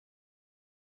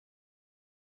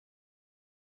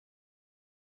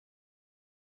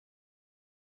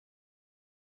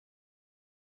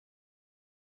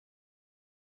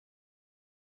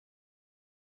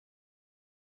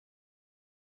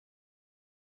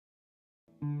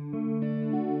Hey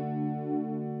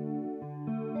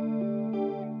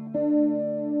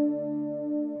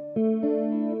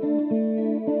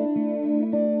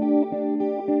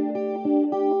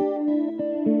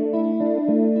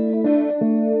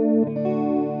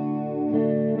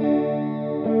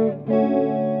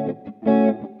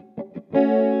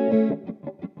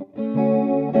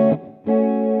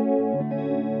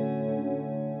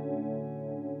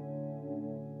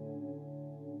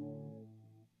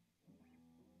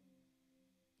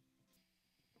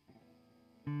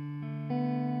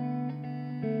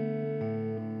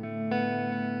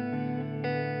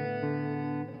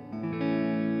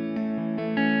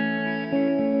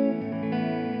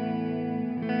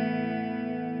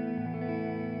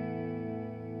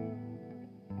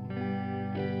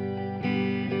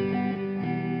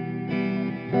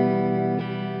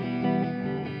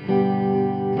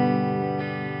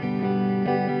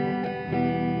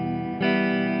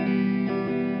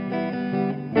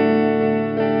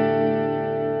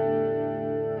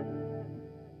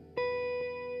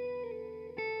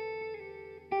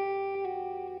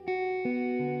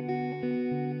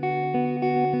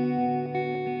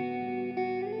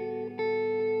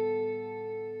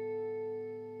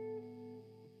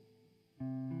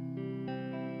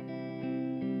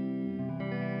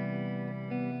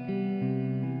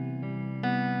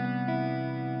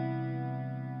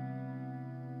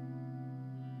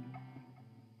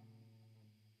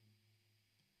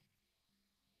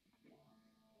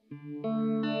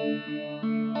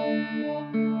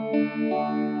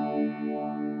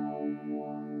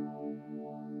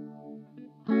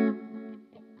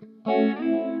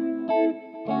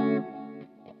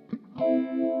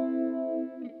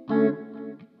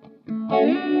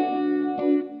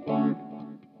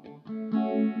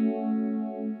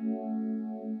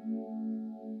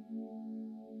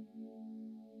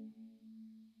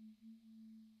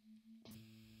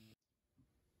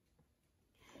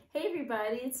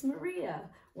everybody, it's Maria.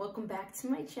 Welcome back to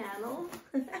my channel.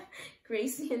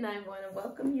 Gracie and I want to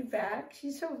welcome you back.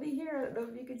 She's over here. I don't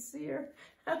know if you can see her.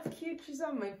 How cute. She's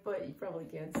on my foot. You probably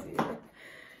can't see her.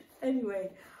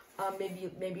 Anyway,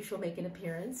 maybe she'll make an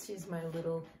appearance. She's my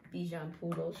little Bichon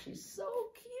poodle. She's so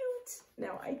cute.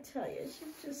 Now I tell you,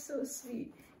 she's just so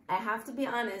sweet. I have to be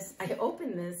honest, I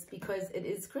opened this because it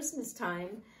is Christmas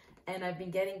time and I've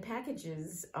been getting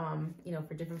packages, you know,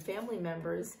 for different family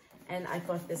members. And I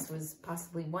thought this was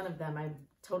possibly one of them. I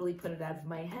totally put it out of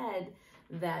my head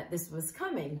that this was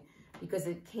coming because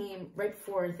it came right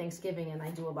before Thanksgiving and I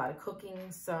do a lot of cooking.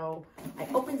 So I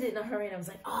opened it in a hurry and I was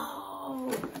like,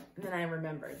 oh, and then I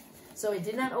remembered. So I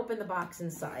did not open the box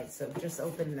inside, so just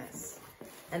open this.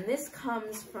 And this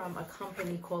comes from a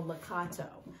company called Lekato.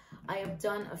 I have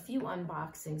done a few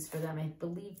unboxings for them, I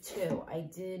believe 2. I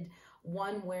did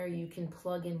one where you can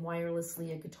plug in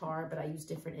wirelessly a guitar, but I use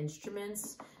different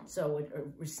instruments. So a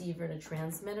receiver and a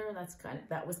transmitter,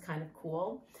 that was kind of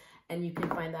cool. And you can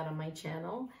find that on my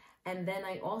channel. And then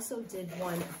I also did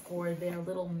one for their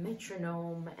little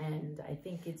metronome, and I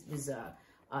think it was a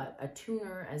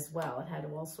tuner as well. It had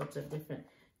all sorts of different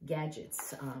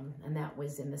gadgets, and that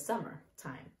was in the summer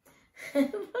time.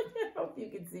 Look, I hope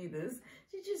you can see this.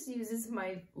 She just uses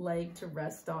my leg to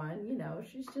rest on, you know,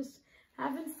 she's just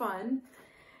having fun.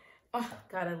 Oh,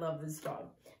 God, I love this dog.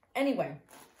 Anyway,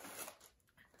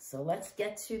 so let's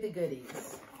get to the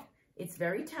goodies. It's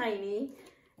very tiny,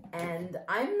 and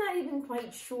I'm not even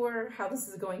quite sure how this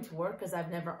is going to work because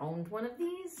I've never owned one of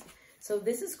these. So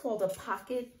this is called a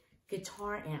pocket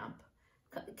guitar amp.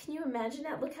 Can you imagine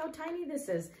that? Look how tiny this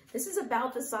is. This is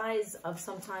about the size of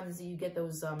sometimes you get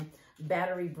those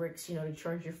battery bricks, you know, to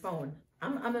charge your phone.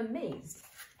 I'm amazed.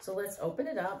 So let's open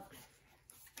it up.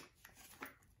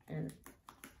 And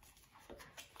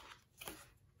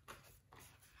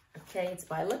okay, it's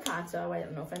by Lekato. I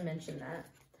don't know if I mentioned that.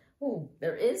 Oh,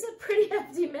 there is a pretty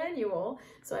hefty manual,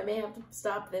 so I may have to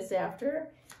stop this after.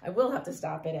 I will have to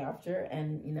stop it after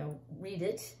and, you know, read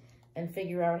it and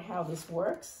figure out how this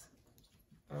works.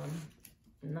 I'm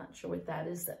not sure what that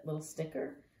is, that little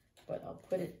sticker, but I'll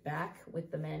put it back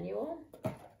with the manual.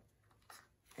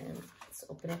 And let's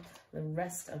open up the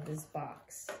rest of this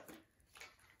box.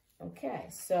 Okay,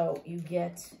 so you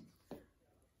get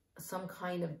some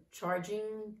kind of charging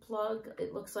plug,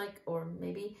 it looks like, or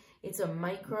maybe it's a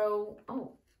micro,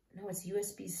 oh, no, it's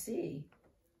USB-C.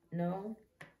 No,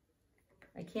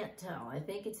 I can't tell. I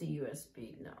think it's a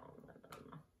USB. No.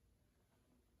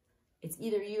 It's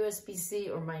either USB-C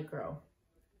or micro.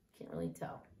 Can't really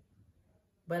tell.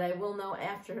 But I will know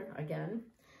after, again.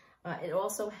 It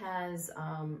also has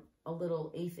a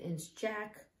little 1/8"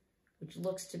 jack, which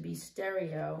looks to be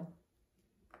stereo.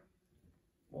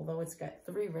 although it's got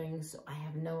 3 rings, so I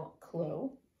have no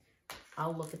clue.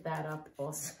 I'll look at that up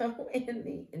also in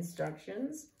the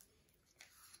instructions.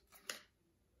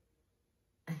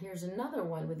 And here's another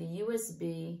one with a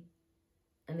USB.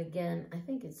 And again, I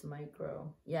think it's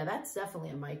micro. Yeah, that's definitely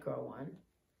a micro one.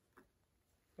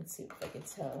 Let's see if I can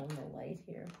tell in the light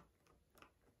here.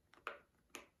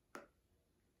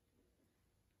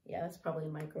 Yeah, that's probably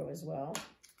micro as well.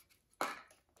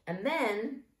 And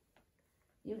then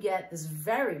you get this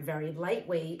very, very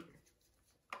lightweight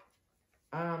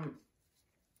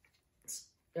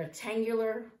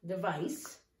rectangular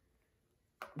device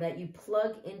that you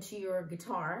plug into your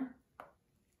guitar.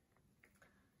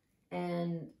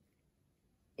 And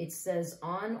it says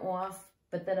on, off,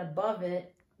 but then above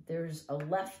it, there's a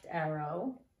left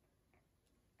arrow.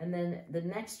 And then the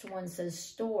next one says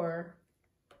store.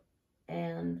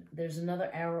 And there's another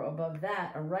arrow above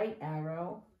that, a right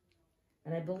arrow.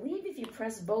 And I believe if you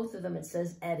press both of them, it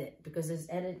says edit, because there's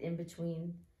edit in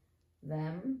between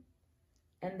them.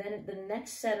 And then the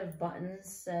next set of buttons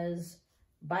says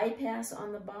bypass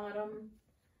on the bottom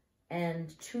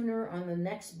and tuner on the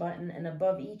next button. And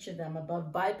above each of them,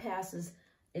 above bypasses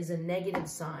is a negative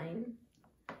sign.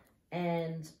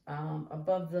 And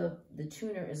above the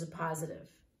tuner is a positive.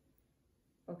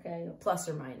 Okay, a plus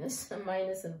or minus, a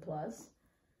minus and plus.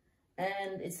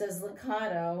 And it says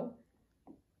Lekato,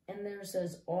 and there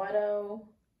says auto.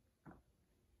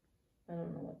 I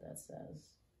don't know what that says.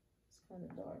 It's kind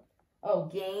of dark. Oh,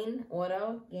 gain,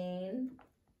 auto, gain.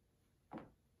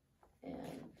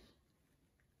 And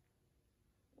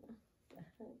what the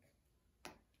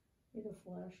heck? Need a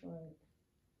flashlight.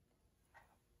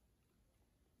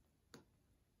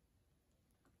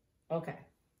 Okay.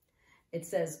 It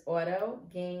says auto,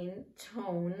 gain,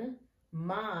 tone,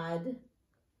 mod.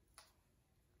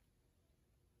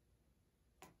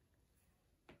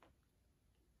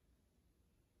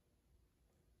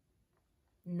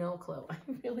 No clue. I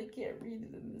really can't read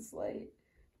it in this light.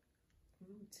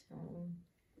 Tone,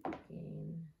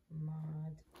 gain,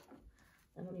 mod.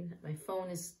 I don't even, my phone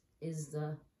is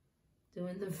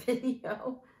doing the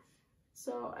video.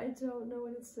 So I don't know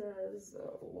what it says.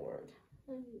 Oh Lord,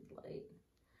 I need light.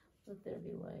 Let there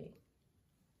be light.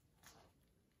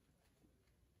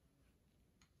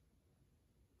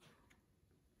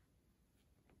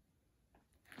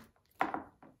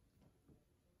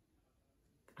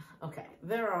 Okay,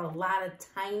 there are a lot of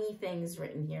tiny things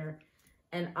written here,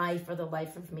 and I, for the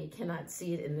life of me, cannot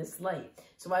see it in this light.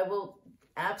 So I will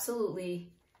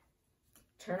absolutely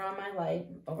turn on my light,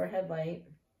 overhead light,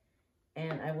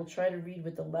 and I will try to read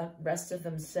what the rest of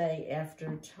them say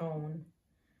after tone.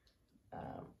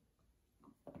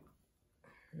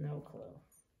 No clue.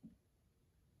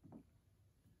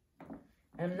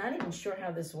 I'm not even sure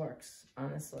how this works,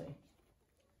 honestly.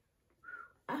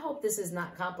 I hope this is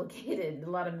not complicated. A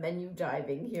lot of menu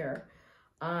diving here.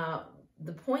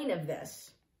 The point of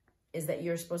this is that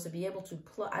you're supposed to be able to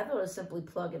plug. I thought it was simply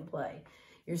plug and play.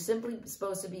 You're simply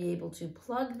supposed to be able to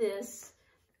plug this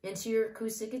into your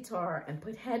acoustic guitar and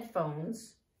put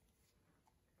headphones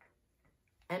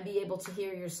and be able to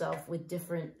hear yourself with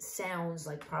different sounds,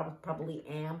 like probably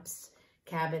amps,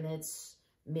 cabinets,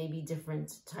 maybe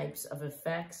different types of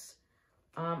effects.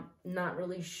 Not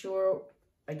really sure.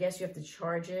 I guess you have to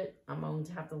charge it. I'm going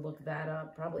to have to look that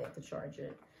up. Probably have to charge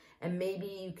it. And maybe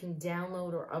you can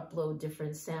download or upload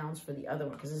different sounds for the other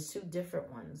one, because there's 2 different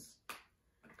ones.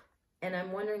 And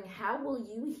I'm wondering, how will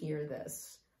you hear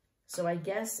this? So I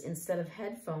guess instead of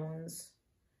headphones,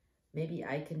 maybe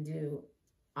I can do,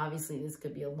 obviously this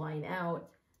could be a line out,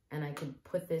 and I can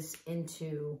put this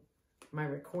into my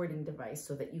recording device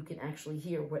so that you can actually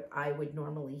hear what I would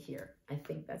normally hear. I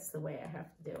think that's the way I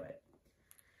have to do it.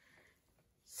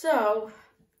 So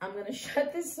I'm going to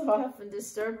shut this off and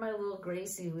disturb my little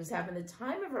Gracie, who's having the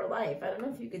time of her life. I don't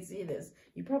know if you could see this.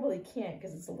 You probably can't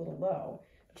because it's a little low.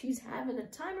 But she's having the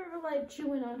time of her life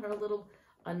chewing on her little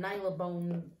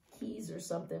nylabone keys or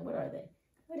something. What are they?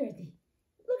 What are they?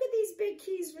 Look at these big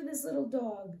keys for this little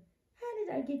dog. How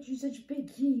did I get you such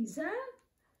big keys,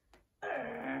 huh?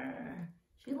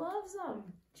 She loves them.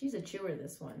 She's a chewer,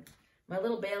 this one. My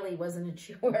little Bailey wasn't a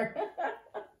chewer.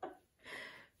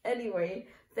 Anyway,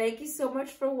 thank you so much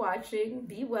for watching.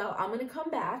 Be well. I'm going to come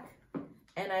back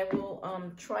and I will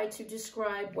try to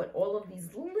describe what all of these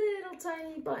little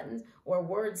tiny buttons or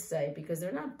words say, because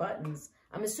they're not buttons.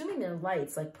 I'm assuming they're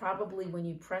lights. Like probably when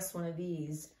you press one of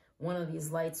these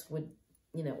lights would,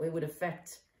 you know, it would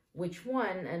affect which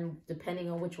one, and depending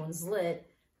on which one's lit,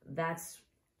 that's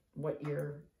what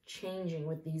you're changing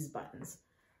with these buttons,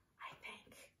 I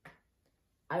think.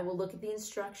 I will look at the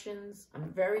instructions.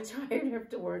 I'm very tired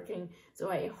after working, so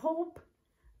I hope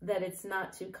that it's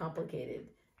not too complicated,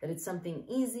 that it's something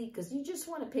easy, because you just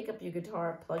want to pick up your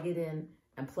guitar, plug it in,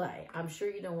 and play. I'm sure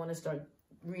you don't want to start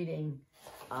reading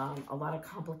a lot of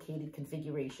complicated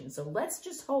configurations. So let's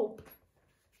just hope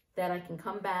that I can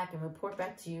come back and report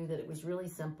back to you that it was really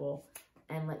simple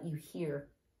and let you hear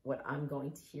what I'm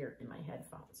going to hear in my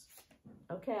headphones.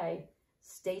 Okay,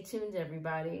 stay tuned,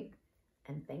 everybody,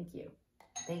 and thank you.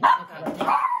 Thank you.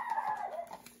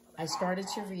 I started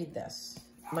to read this.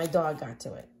 My dog got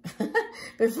to it.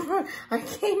 Before I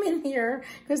came in here,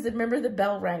 because remember the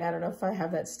bell rang. I don't know if I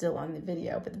have that still on the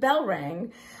video, but the bell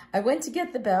rang. I went to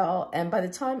get the bell, and by the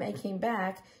time I came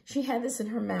back, she had this in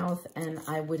her mouth, and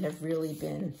I would have really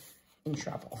been in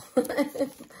trouble.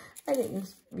 I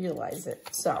didn't realize it.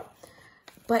 So,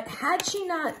 but had she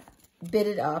not bit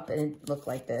it up and it looked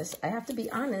like this, I have to be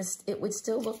honest, it would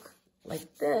still look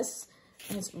like this.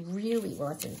 And it's really, well,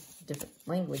 it's in a different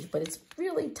language, but it's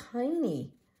really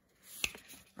tiny.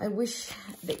 I wish,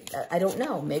 I don't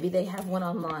know, maybe they have one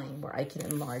online where I can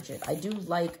enlarge it. I do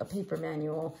like a paper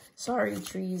manual. Sorry,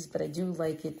 trees, but I do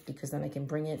like it because then I can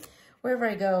bring it wherever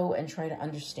I go and try to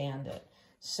understand it.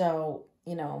 So,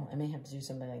 you know, I may have to do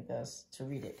something like this to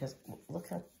read it because look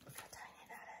how tiny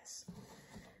that is.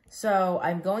 So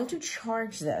I'm going to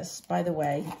charge this. By the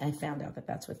way, I found out that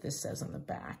that's what this says on the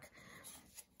back.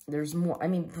 There's more. I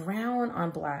mean, brown on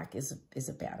black is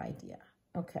a bad idea.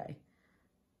 Okay.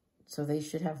 So they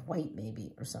should have white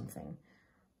maybe or something.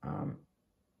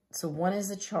 So one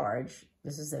is a charge.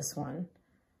 This is this one.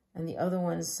 And the other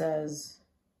one says,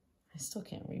 I still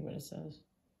can't read what it says.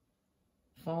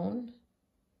 Phone.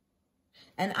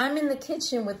 And I'm in the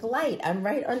kitchen with light. I'm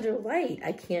right under light.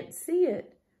 I can't see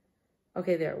it.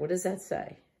 Okay, there. What does that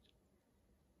say?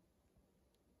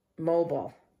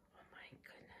 Mobile. Oh, my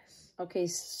goodness. Okay,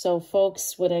 so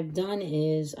folks, what I've done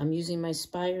is I'm using my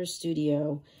Spire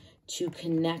Studio to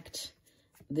connect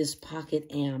this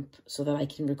pocket amp so that I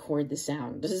can record the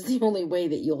sound. This is the only way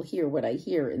that you'll hear what I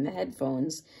hear in the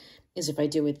headphones is if I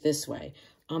do it this way.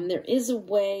 There is a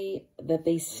way that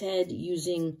they said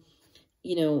using,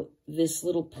 you know, this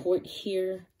little port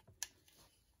here,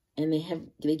 and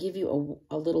they give you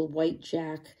a little white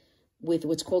jack with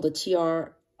what's called a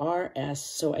TRRS.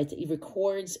 So it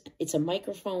records, it's a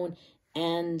microphone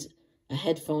and a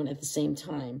headphone at the same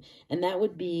time. And that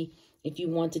would be if you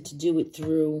wanted to do it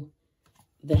through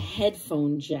the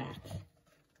headphone jack,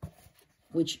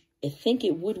 which I think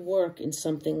it would work in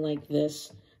something like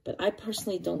this, but I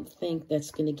personally don't think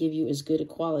that's going to give you as good a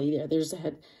quality there.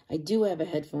 I do have a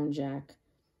headphone jack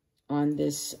on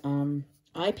this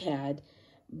iPad,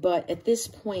 but at this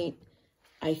point,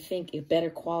 I think a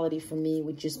better quality for me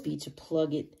would just be to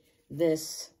plug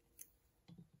this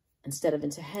instead of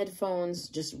into headphones,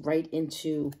 just right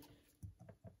into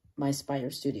my Spire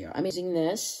Studio. I'm using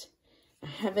this. I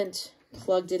haven't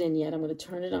plugged it in yet. I'm going to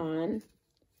turn it on.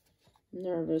 I'm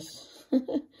nervous.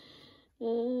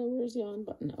 Where's the on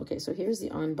button? Okay, so here's the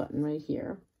on button right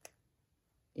here.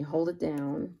 You hold it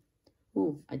down.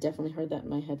 Ooh, I definitely heard that in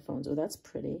my headphones. Oh, that's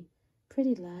pretty.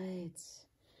 Pretty lights.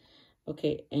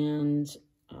 Okay, and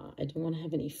I don't want to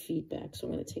have any feedback, so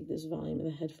I'm going to take this volume of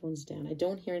the headphones down. I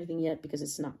don't hear anything yet because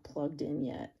it's not plugged in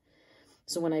yet.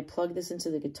 So when I plug this into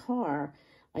the guitar,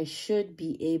 I should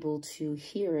be able to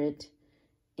hear it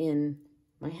in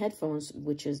my headphones,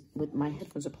 which is, my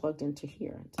headphones are plugged into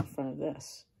here, to the front of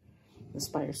this, the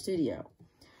Spire Studio.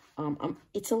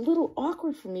 It's a little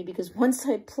awkward for me because once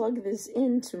I plug this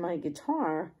into my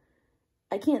guitar,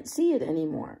 I can't see it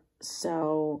anymore.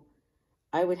 So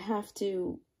I would have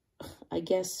to, I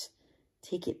guess,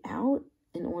 take it out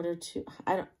in order to,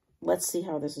 let's see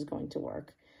how this is going to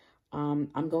work.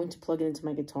 I'm going to plug it into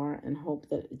my guitar and hope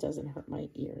that it doesn't hurt my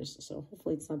ears. So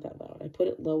hopefully it's not that loud. I put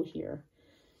it low here.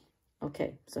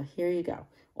 Okay, so here you go.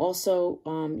 Also,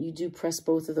 you do press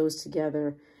both of those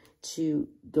together to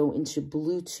go into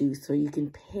Bluetooth, so you can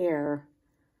pair,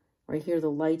 right here the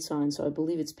light's on, so I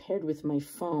believe it's paired with my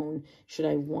phone, should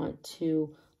I want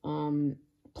to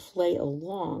play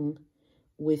along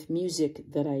with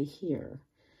music that I hear.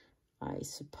 I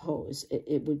suppose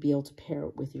it would be able to pair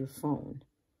it with your phone,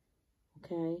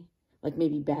 okay? Like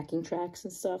maybe backing tracks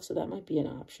and stuff, so that might be an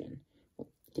option. You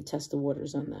could test the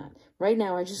waters on that. Right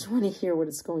now, I just want to hear what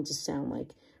it's going to sound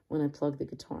like when I plug the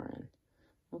guitar in.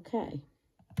 Okay.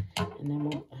 And then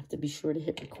we'll have to be sure to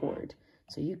hit record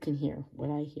so you can hear what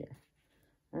I hear.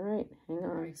 All right, hang on.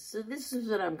 All right, so this is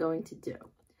what I'm going to do.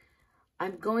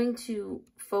 I'm going to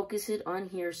focus it on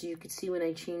here so you can see when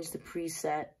I change the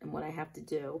preset and what I have to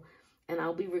do. And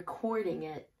I'll be recording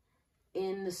it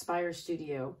in the Spire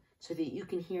Studio so that you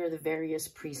can hear the various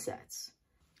presets.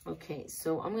 Okay,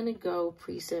 so I'm going to go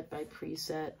preset by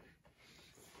preset.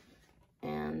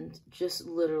 and just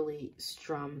literally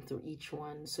strum through each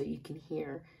one so you can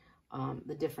hear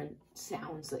the different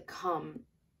sounds that come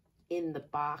in the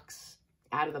box,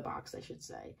 out of the box, I should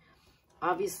say.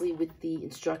 Obviously, with the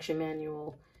instruction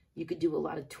manual, you could do a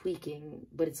lot of tweaking,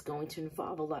 but it's going to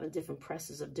involve a lot of different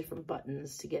presses of different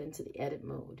buttons to get into the edit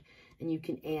mode. And you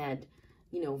can add,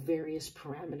 you know, various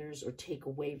parameters or take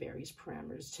away various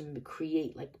parameters to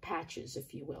create like patches,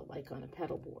 if you will, like on a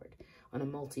pedal board, on a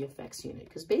multi-effects unit.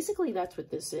 Because basically that's what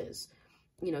this is.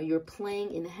 You know, you're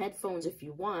playing in headphones if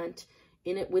you want,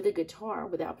 in it with a guitar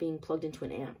without being plugged into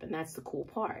an amp. And that's the cool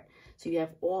part. So you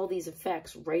have all these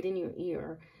effects right in your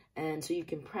ear. And so you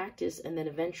can practice, and then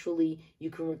eventually you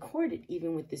can record it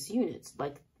even with this unit.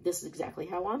 Like, this is exactly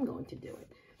how I'm going to do it.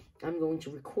 I'm going to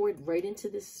record right into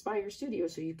this Spire Studio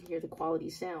so you can hear the quality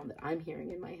sound that I'm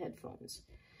hearing in my headphones.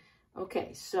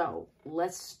 Okay, so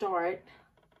let's start.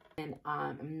 And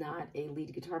I'm not a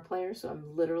lead guitar player, so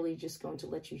I'm literally just going to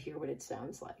let you hear what it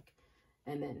sounds like.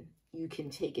 And then you can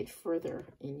take it further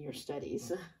in your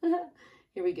studies.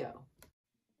 Here we go.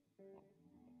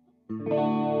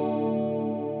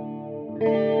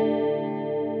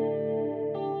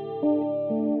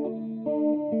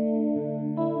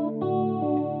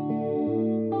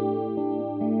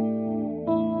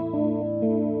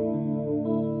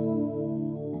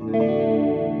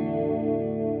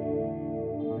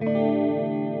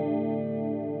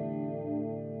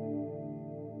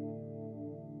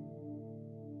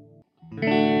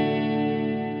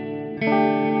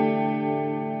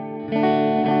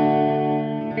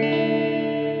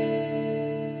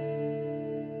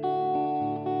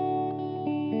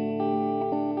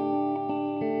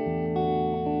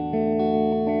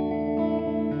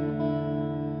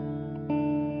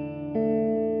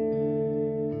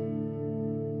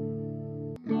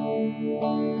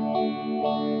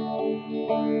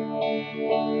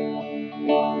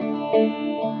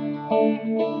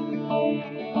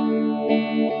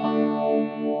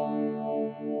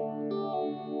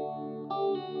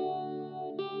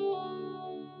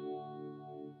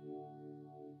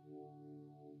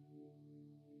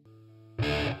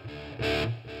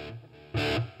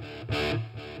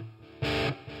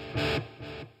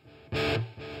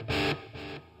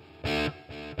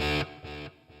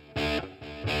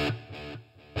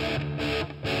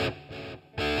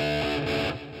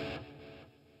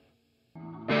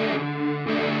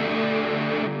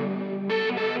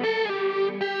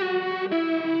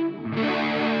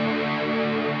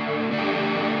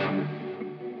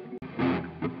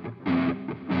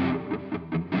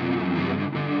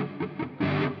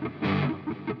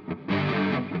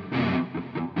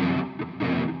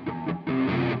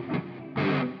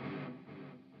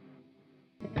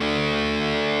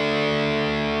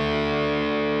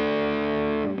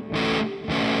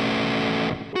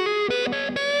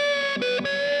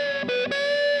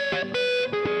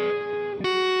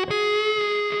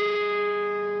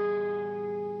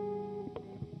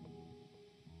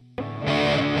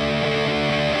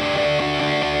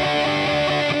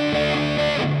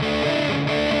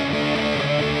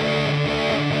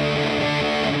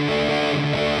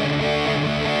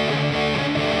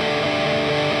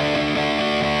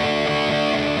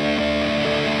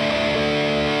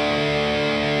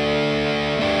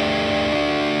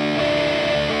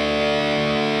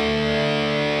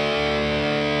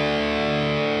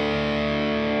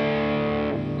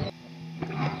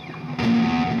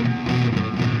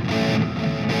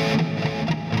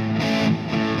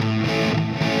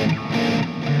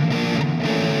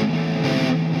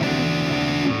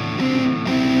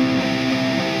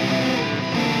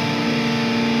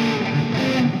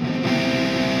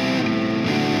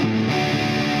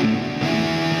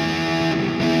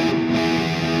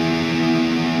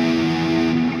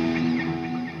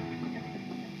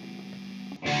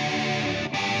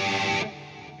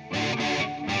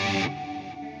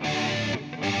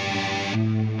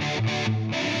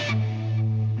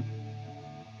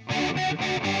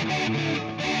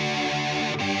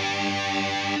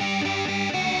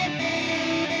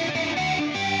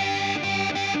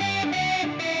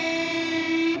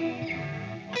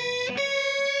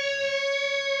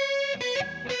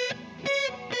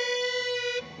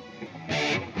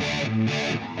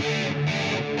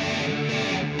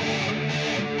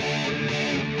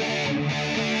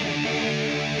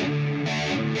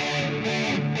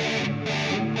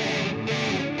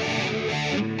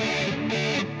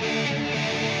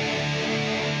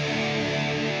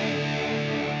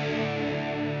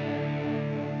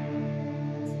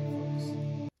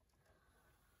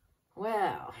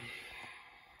 Well,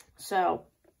 so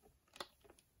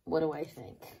what do I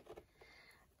think?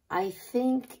 I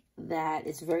think that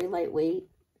it's very lightweight.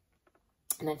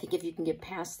 And I think if you can get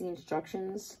past the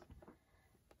instructions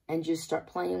and just start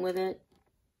playing with it,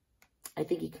 I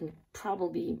think it can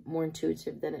probably be more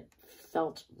intuitive than it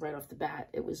felt right off the bat.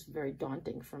 It was very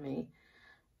daunting for me.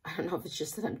 I don't know if it's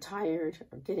just that I'm tired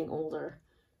or getting older,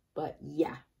 but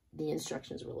yeah, the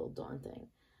instructions were a little daunting.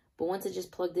 But once I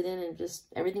just plugged it in and just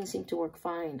everything seemed to work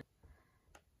fine.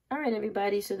 All right,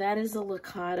 everybody, so that is the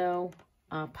Lekato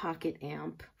pocket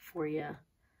amp for you.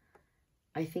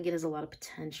 I think it has a lot of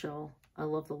potential. I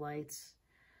love the lights.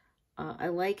 I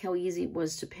like how easy it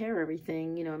was to pair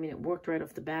everything. You know, I mean, it worked right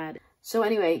off the bat. So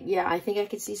anyway, yeah, I think I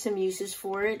could see some uses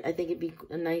for it. I think it'd be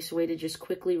a nice way to just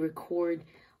quickly record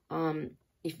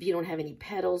if you don't have any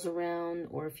pedals around,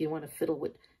 or if you want to fiddle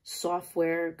with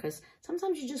software, because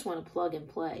sometimes you just want to plug and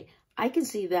play. I can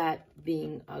see that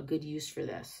being a good use for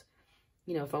this.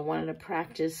 You know, if I wanted to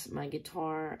practice my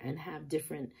guitar and have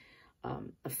different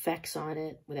effects on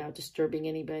it without disturbing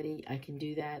anybody, I can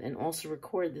do that, and also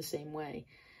record the same way.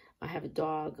 I have a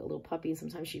dog, a little puppy, and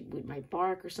sometimes she might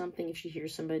bark or something. If she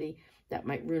hears somebody, that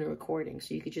might ruin a recording.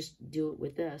 So you could just do it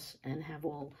with this and have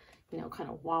all, you know, kind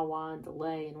of wah-wah and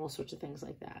delay and all sorts of things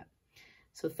like that.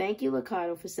 So thank you,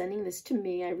 Lekato, for sending this to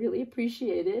me. I really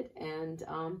appreciate it. And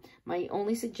my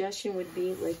only suggestion would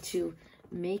be like to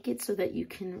make it so that you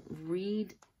can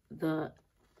read the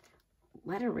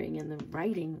lettering and the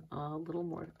writing a little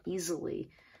more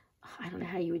easily. I don't know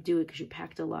how you would do it because you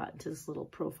packed a lot into this little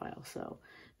profile. So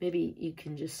maybe you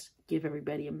can just give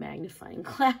everybody a magnifying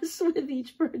glass with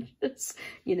each purchase.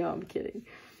 You know, I'm kidding.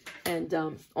 And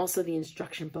also the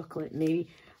instruction booklet. Maybe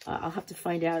I'll have to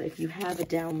find out if you have a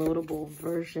downloadable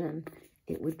version.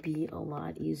 It would be a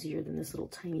lot easier than this little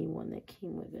tiny one that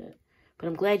came with it. But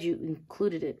I'm glad you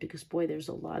included it because, boy, there's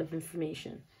a lot of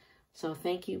information. So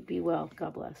thank you. Be well.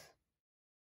 God bless.